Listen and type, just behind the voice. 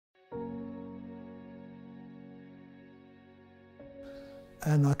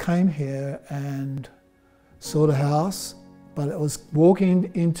And I came here and saw the house, but it was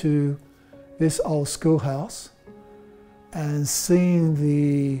walking into this old schoolhouse and seeing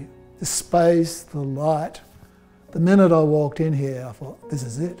the space, the light. The minute I walked in here, I thought, this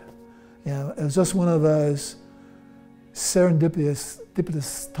is it. You know, it was just one of those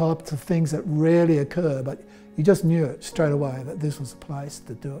serendipitous types of things that rarely occur, but you just knew it straight away that this was the place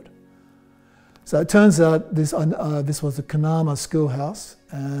to do it. So it turns out this was the Kunama schoolhouse,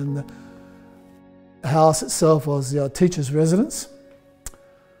 and the house itself was the teacher's residence,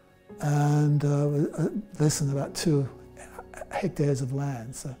 and less than about 2 hectares of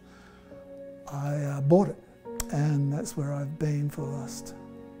land. So I bought it, and that's where I've been for the last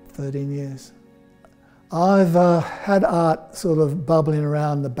 13 years. I've had art sort of bubbling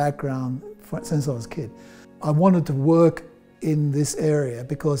around the background since I was a kid. I wanted to work in this area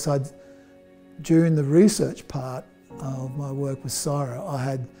because during the research part of my work with Syra, I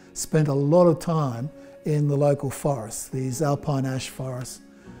had spent a lot of time in the local forests, these alpine ash forests,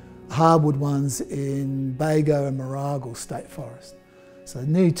 hardwood ones in Bago and Mooragle State Forest. So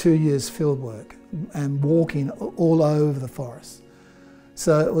nearly 2 years field work and walking all over the forest.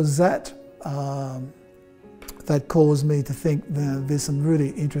 So it was that that caused me to think there's some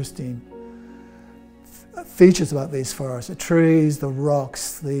really interesting features about these forests, the trees, the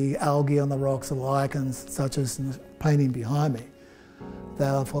rocks, the algae on the rocks, the lichens, such as the painting behind me,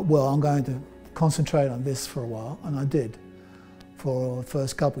 that I thought, well, I'm going to concentrate on this for a while, and I did for the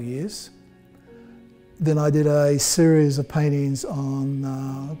first couple of years. Then I did a series of paintings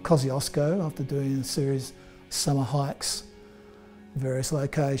on Kosciuszko after doing a series of summer hikes in various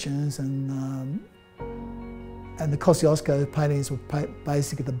locations, and the Kosciuszko paintings were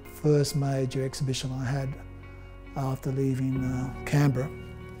basically the first major exhibition I had after leaving Canberra.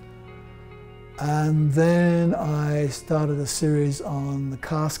 And then I started a series on the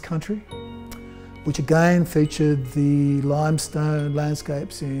karst country, which again featured the limestone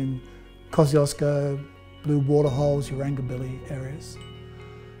landscapes in Kosciuszko, Blue Waterholes, Urangabilly areas.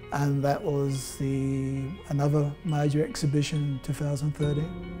 And that was another major exhibition in 2013.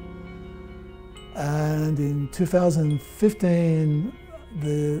 And in 2015,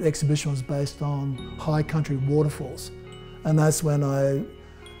 the exhibition was based on high country waterfalls. And that's when I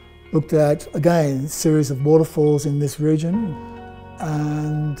looked at, again, a series of waterfalls in this region.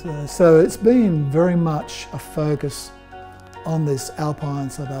 And so it's been very much a focus on this alpine,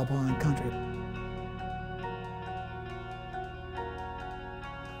 subalpine country.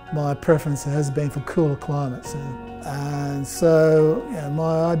 My preference has been for cooler climates. And so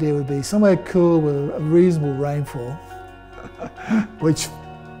my idea would be somewhere cool with a reasonable rainfall, which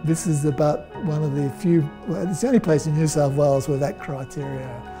this is about one of the few, well, it's the only place in New South Wales where that criteria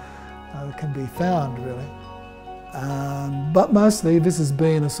can be found, really. But mostly this has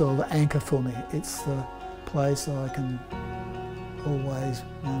been a sort of anchor for me. It's the place I can always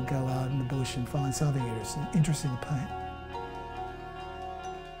go out in the bush and find something interesting to paint.